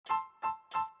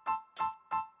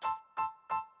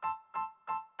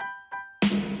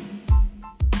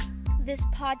This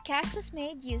podcast was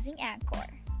made using Anchor.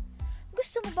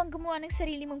 Gusto mo bang gumawa ng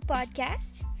sarili mong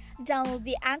podcast? Download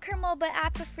the Anchor mobile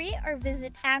app for free or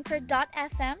visit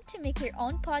anchor.fm to make your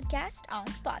own podcast on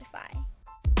Spotify.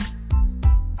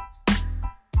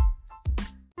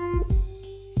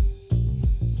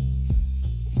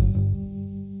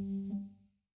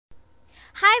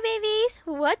 Hi babies!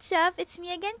 What's up? It's me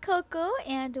again, Coco,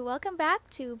 and welcome back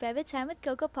to Bebe Time with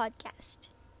Coco podcast.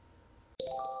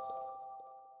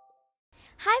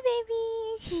 Hi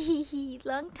babies!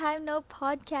 Long time no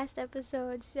podcast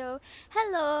episode. So,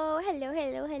 hello,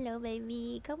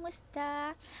 baby.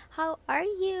 Kamusta? How are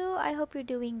you? I hope you're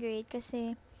doing great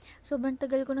kasi sobrang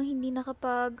tagal ko nang hindi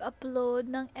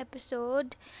nakapag-upload ng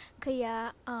episode.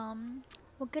 Kaya,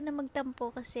 huwag ka na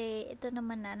magtampo kasi ito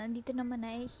naman na, nandito naman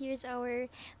na, here's our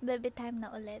baby time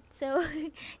na ulit. So,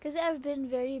 kasi I've been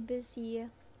very busy.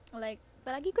 Like,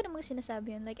 palagi ko namang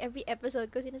sinasabi yun. Like, every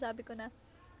episode ko sinasabi ko na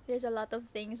there's a lot of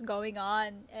things going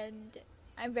on and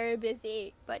I'm very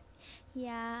busy. But,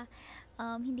 yeah,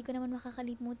 hindi ko naman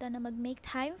makakalimutan na mag-make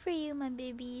time for you, my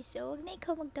baby. So, huwag na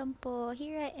ikaw magtampo.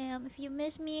 Here I am. If you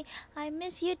miss me, I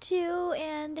miss you too.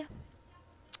 And,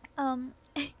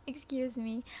 excuse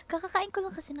me. Kakakain ko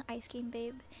lang kasi ng ice cream,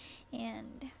 babe.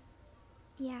 And,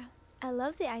 yeah, I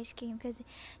love the ice cream because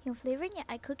yung flavor niya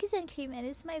ay cookies and cream and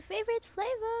it's my favorite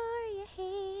flavor.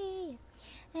 Yay!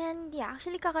 And, yeah,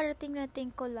 actually,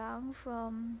 kakarating-rating ko lang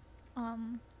from,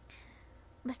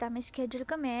 basta may schedule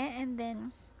kami and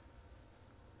then,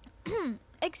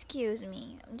 excuse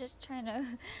me. I'm just trying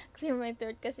to clear my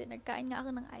throat kasi nagkain nga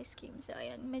ako ng ice cream. So,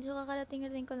 ayun, medyo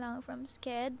kakarating-rating ko lang from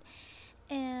sked.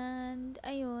 And,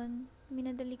 ayun,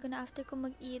 minadali ko na after ko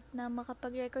mag-eat na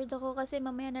makapag-record ako kasi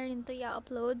mamaya na rin to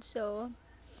i-upload. So,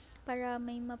 para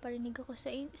may maparinig ako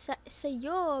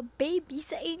sa'yo, baby,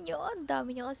 sa inyo. Ang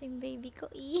dami nyo kasing baby ko.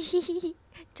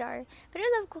 Char. Pero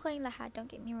love ko kayong lahat, don't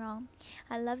get me wrong.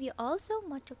 I love you all so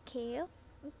much, okay?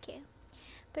 Okay.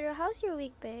 Pero how's your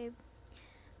week, babe?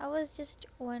 I was just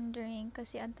wondering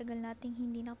kasi ang tagal nating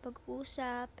hindi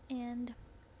nakapag-usap and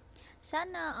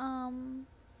sana,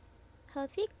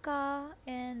 healthy ka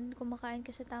and kumakain ka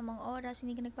sa tamang oras,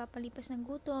 hindi ka nagpapalipas ng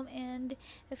gutom, and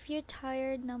if you're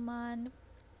tired naman,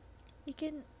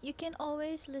 you can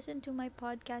always listen to my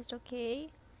podcast, okay?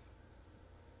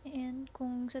 And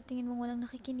kung sa tingin mo walang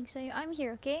nakikinig sa'yo, I'm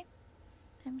here, okay?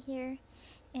 I'm here.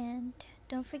 And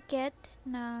don't forget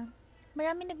na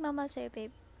marami nagmamahal sa'yo,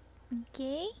 babe.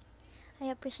 Okay? I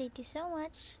appreciate you so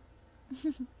much.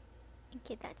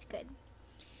 Okay, that's good.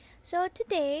 So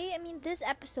today, this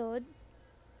episode,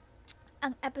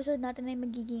 ang episode natin ay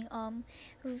magiging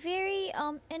very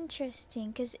interesting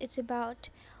because it's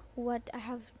about what I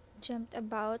have dreamt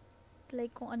about,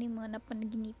 like kung ano yung mga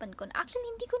napanaginipan ko. Actually,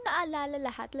 hindi ko naalala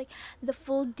lahat, like the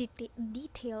full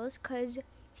details because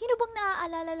sino bang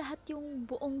naaalala lahat yung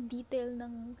buong detail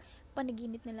ng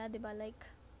panaginip nila, diba? Like,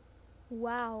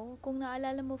 wow, kung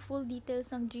naalala mo full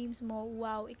details ng dreams mo,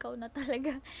 wow, ikaw na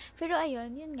talaga. Pero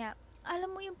ayun, yun nga,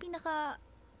 alam mo yung pinaka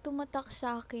tumatak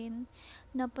sa akin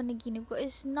na panaginip ko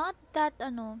is not that,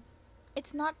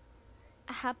 it's not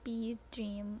a happy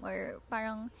dream or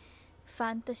parang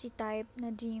fantasy type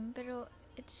na dream, pero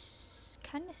it's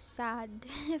kind of sad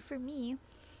for me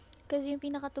kasi yung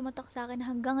pinaka tumatak sa akin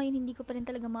hanggang ngayon hindi ko pa rin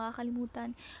talaga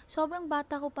makakalimutan. Sobrang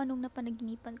bata ko pa nung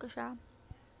napanaginipan ko siya,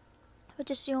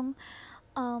 which is yung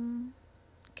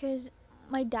cause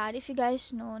my dad, if you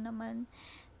guys know naman,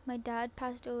 my dad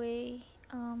passed away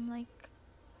like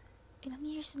ilang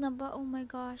years na ba? Oh my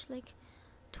gosh, like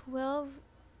 12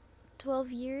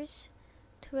 years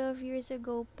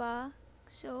ago pa.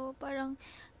 So, parang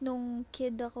nung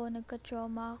kid ako,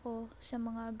 nagka-trauma ako sa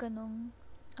mga ganong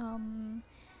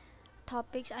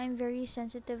topics. I'm very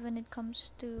sensitive when it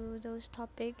comes to those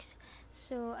topics.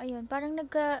 So, ayun, parang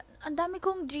ang dami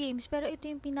kong dreams, pero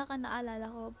ito yung pinaka naalala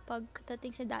ko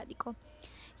pagdating sa daddy ko.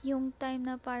 Yung time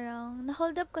na parang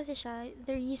na-hold up kasi siya.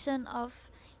 The reason of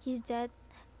his death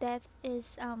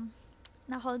is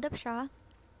na-hold up siya.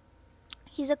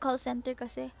 He's a call center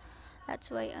kasi.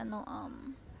 That's why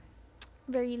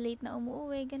very late na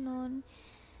umuwi, ganun.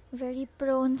 Very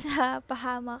prone sa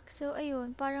pahamak. So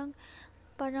ayun, parang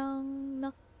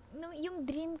yung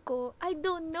dream ko, I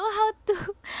don't know how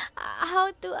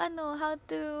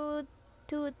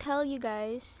to tell you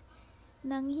guys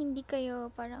nang hindi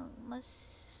kayo parang mas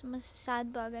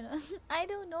sad ba, ganun. I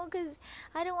don't know, cause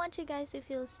I don't want you guys to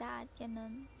feel sad,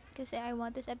 ganun. Kasi I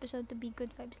want this episode to be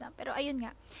good vibes lang. Pero ayun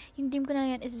nga, yung dream ko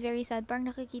na yan is very sad. Parang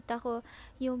nakikita ko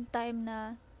yung time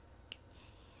na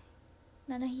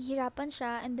nahihirapan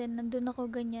siya, and then nandun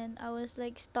ako ganyan. I was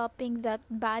like stopping that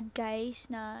bad guys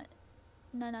na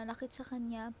nananakit sa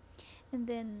kanya. And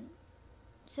then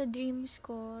sa dreams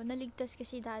ko, naligtas ko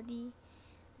si daddy.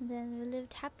 And then, we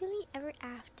lived happily ever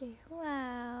after.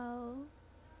 Wow!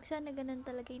 Sana ganun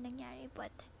talaga yung nangyari.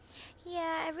 But,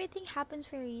 yeah, everything happens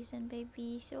for a reason,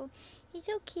 baby. So,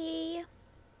 it's okay.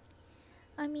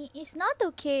 I mean, it's not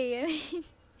okay. I mean,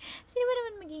 sino ba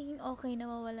naman magiging okay na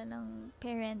mawala ng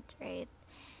parent, right?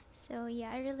 So,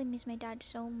 yeah, I really miss my dad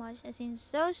so much. As in,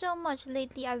 so much.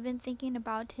 Lately, I've been thinking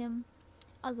about him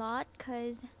a lot.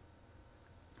 Cause,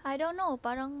 I don't know,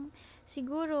 parang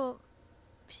siguro,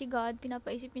 si God,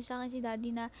 pinapaisip niya sa akin si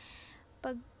daddy na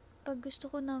pag gusto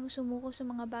ko nang sumuko sa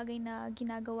mga bagay na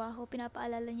ginagawa ko,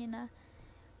 pinapaalala niya na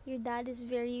your dad is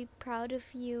very proud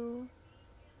of you.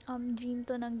 Dream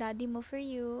to ng daddy mo for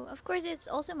you. Of course, it's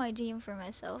also my dream for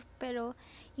myself. Pero,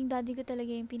 yung daddy ko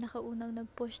talaga yung pinakaunang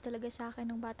nag-push talaga sa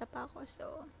akin nung bata pa ako. So,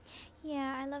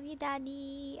 yeah, I love you,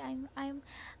 daddy.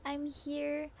 I'm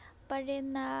here pa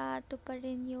rin na to pa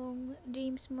rin yung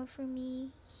dreams mo for me.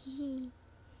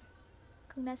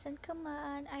 Kung nasan ka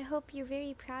man, I hope you're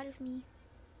very proud of me.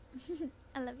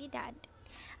 I love you, dad.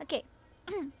 Okay,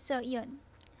 so, yun.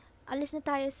 Alis na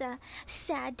tayo sa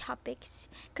sad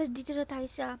topics. Because dito na tayo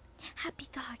sa happy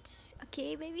thoughts.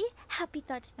 Okay, baby? Happy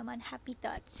thoughts naman. Happy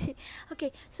thoughts.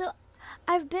 Okay, so,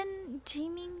 I've been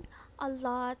dreaming a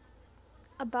lot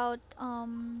about,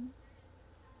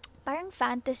 parang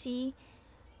fantasy.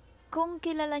 Kung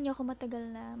kilala niyo ako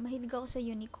matagal na, mahilig ako sa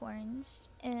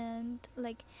unicorns. And,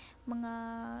 like, mga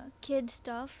kid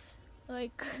stuff.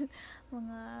 Like,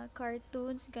 mga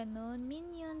cartoons, ganon,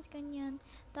 minions, ganyan.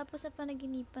 Tapos, sa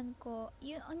panaginipan ko,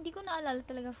 hindi ko naalala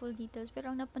talaga full details, pero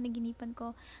ang napanaginipan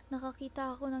ko,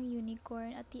 nakakita ako ng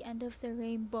unicorn at the end of the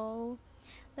rainbow.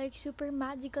 Like, super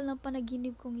magical ng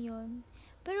panaginip kong yon.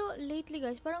 Pero, lately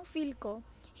guys, parang feel ko,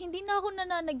 hindi na ako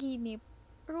nananaginip.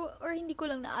 Or hindi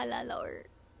ko lang naalala, or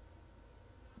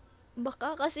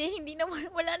baka kasi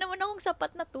wala naman akong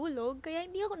sapat na tulog, kaya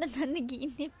hindi ako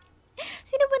nananaginip.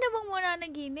 Sino ba namang muna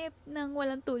naginip ng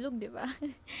walang tulog, di ba?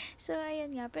 So,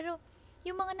 ayan nga. Pero,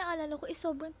 yung mga naalala ko is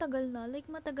sobrang tagal na. Like,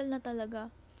 matagal na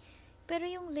talaga. Pero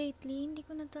yung lately, hindi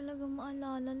ko na talaga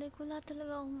maalala. Like, wala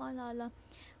talaga akong maalala.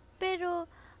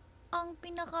 Pero, ang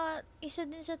isa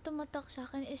din sa tumatak sa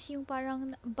akin is yung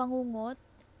parang bangungot.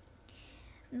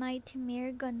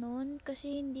 Nightmare, ganun.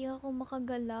 Kasi hindi ako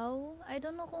makagalaw. I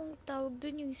don't know kung tawag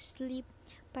dun yung sleep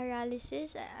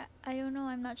paralysis. I don't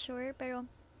know, I'm not sure. Pero,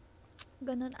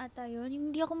 ganun ata yun.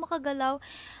 Yung hindi ako makagalaw,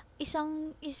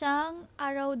 isang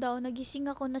araw daw, nagising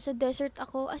ako, nasa desert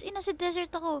ako. As in, nasa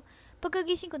desert ako.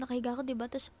 Pagkagising ko, nakahiga ako, diba?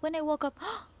 Tapos, when I woke up,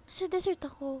 nasa desert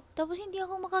ako. Tapos, hindi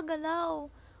ako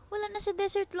makagalaw. Wala, nasa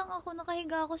desert lang ako.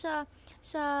 Nakahiga ako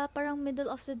sa parang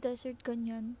middle of the desert,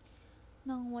 ganyan.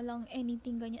 Nang walang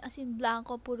anything, ganyan. As in,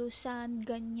 blanco, puro sand,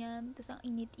 ganyan. Tapos, ang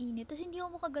init-init. Tapos, hindi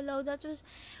ako makagalaw. That was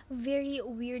very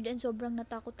weird and sobrang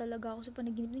natakot talaga ako sa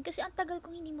panaginip. Kasi, ang tagal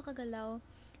kong hindi makagalaw.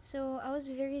 So, I was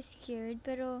very scared.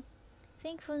 Pero,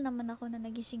 thankful naman ako na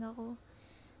nagising ako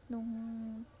nung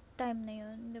time na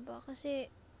yun. Diba? Kasi,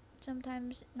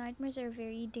 sometimes, nightmares are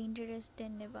very dangerous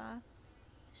din, diba?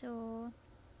 So,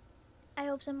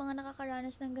 I hope sa mga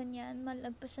nakakaranas ng ganyan,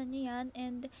 malagpasan nyo yan.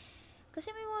 And, kasi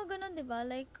may mga ganun, diba?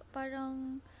 Like,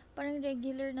 parang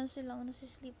regular na silang nasa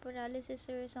sleep paralysis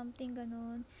or something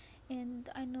ganun.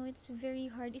 And I know it's very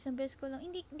hard. Isang beses ko lang,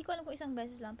 hindi ko alam kung isang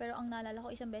beses lang, pero ang naalala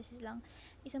ko, isang beses lang.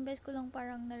 Isang beses ko lang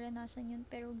parang naranasan yun,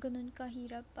 pero ganun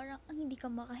kahirap. Parang hindi ka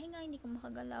makahinga, hindi ka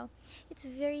makagalaw. It's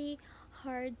very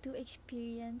hard to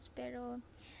experience, pero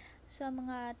sa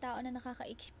mga tao na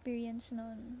nakaka-experience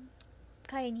nun,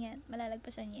 kaya niyan,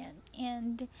 malalagpasan yan.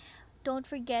 And, don't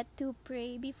forget to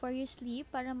pray before you sleep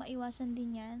para maiwasan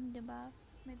din yan, diba?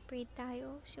 Mag-pray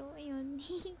tayo. So, ayun.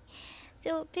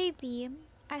 So, baby,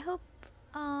 I hope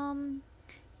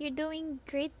you're doing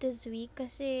great this week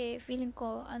kasi feeling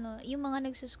ko, yung mga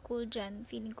nagsuschool dyan,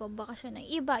 feeling ko bakasyon na.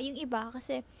 Yung iba,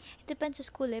 kasi it depends sa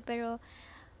school pero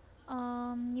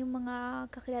yung mga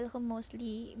kakilala ko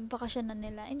mostly, bakasyon na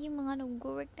nila. And yung mga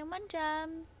nag-work naman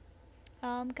dyan,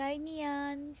 kaya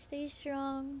niyan, stay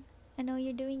strong. I know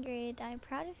you're doing great. I'm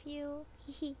proud of you.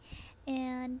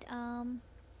 And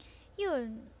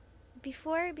yun,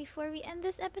 before we end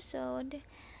this episode,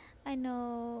 I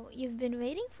know you've been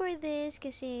waiting for this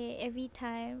kasi every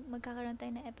time magkakaroon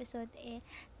tayo ng episode,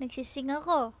 nagsising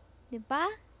ako. Diba?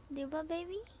 Diba,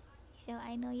 baby? So,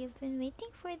 I know you've been waiting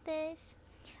for this.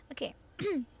 Okay.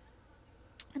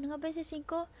 Ano nga ba sising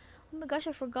ko? Oh my gosh,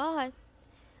 I forgot.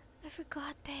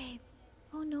 Babe.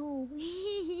 Oh no.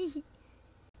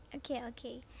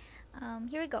 Okay.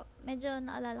 Here we go. Medyo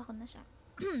naalala ko na siya.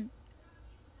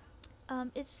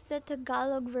 It's the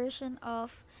Tagalog version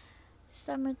of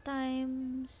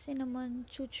Summertime Cinnamon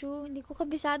Chuchu. Hindi ko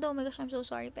kabisado. Oh my gosh, I'm so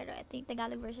sorry. Pero ito yung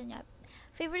Tagalog version niya.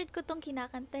 Favorite ko tong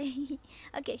kinakanta.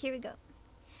 Okay, here we go.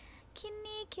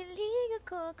 Kinikilig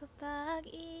ako kapag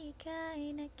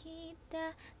ika'y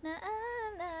nakita.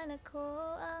 Naalala ko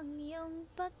ang iyong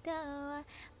pagtawa.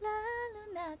 Lalo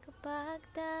na kapag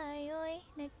tayo'y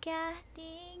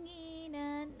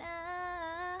nagkatinginan na.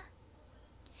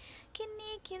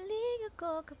 Kinikilig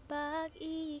ako kapag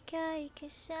ika'y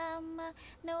kasama.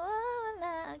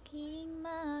 Nawawala aking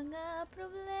mga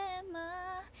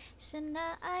problema.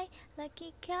 Sana ay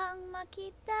lagi kang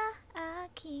makita,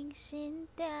 aking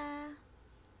sinta.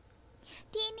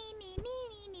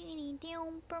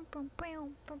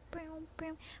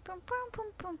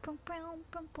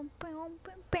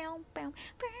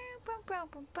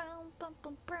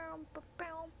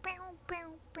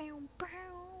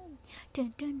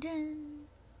 Dun dun dun.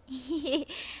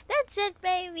 That's it,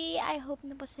 baby. I hope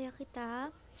napasaya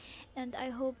kita. And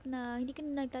I hope na hindi ka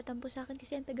na nagtatampo sa akin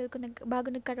kasi ang tagal ko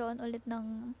bago nagkaroon ulit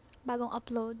ng bagong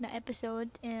upload na episode.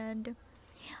 And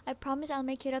I promise I'll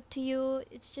make it up to you.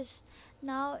 It's just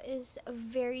now is a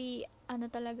very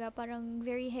parang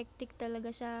very hectic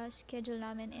talaga sa schedule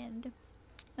namin, and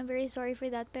I'm very sorry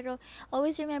for that. Pero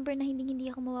always remember na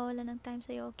hindi ako mawawala ng time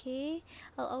sa'yo, okay?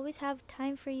 I'll always have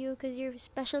time for you because you're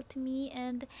special to me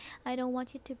and I don't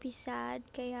want you to be sad.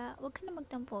 Kaya wag ka na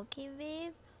magtampo, okay,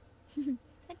 babe?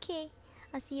 Okay.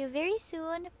 I'll see you very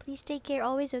soon. Please take care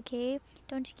always, okay?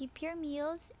 Don't skip your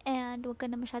meals and wag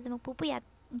ka na masyado magpupuyat,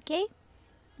 okay?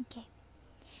 Okay.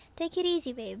 Take it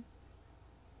easy, babe.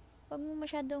 Wag mo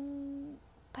masyadong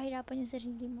pahirapan yung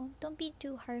sarili mo. Don't be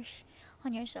too harsh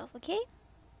on yourself, okay?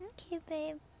 Okay,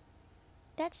 babe.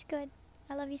 That's good.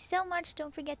 I love you so much.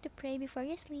 Don't forget to pray before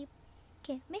you sleep.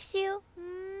 Okay, miss you.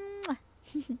 Mwah.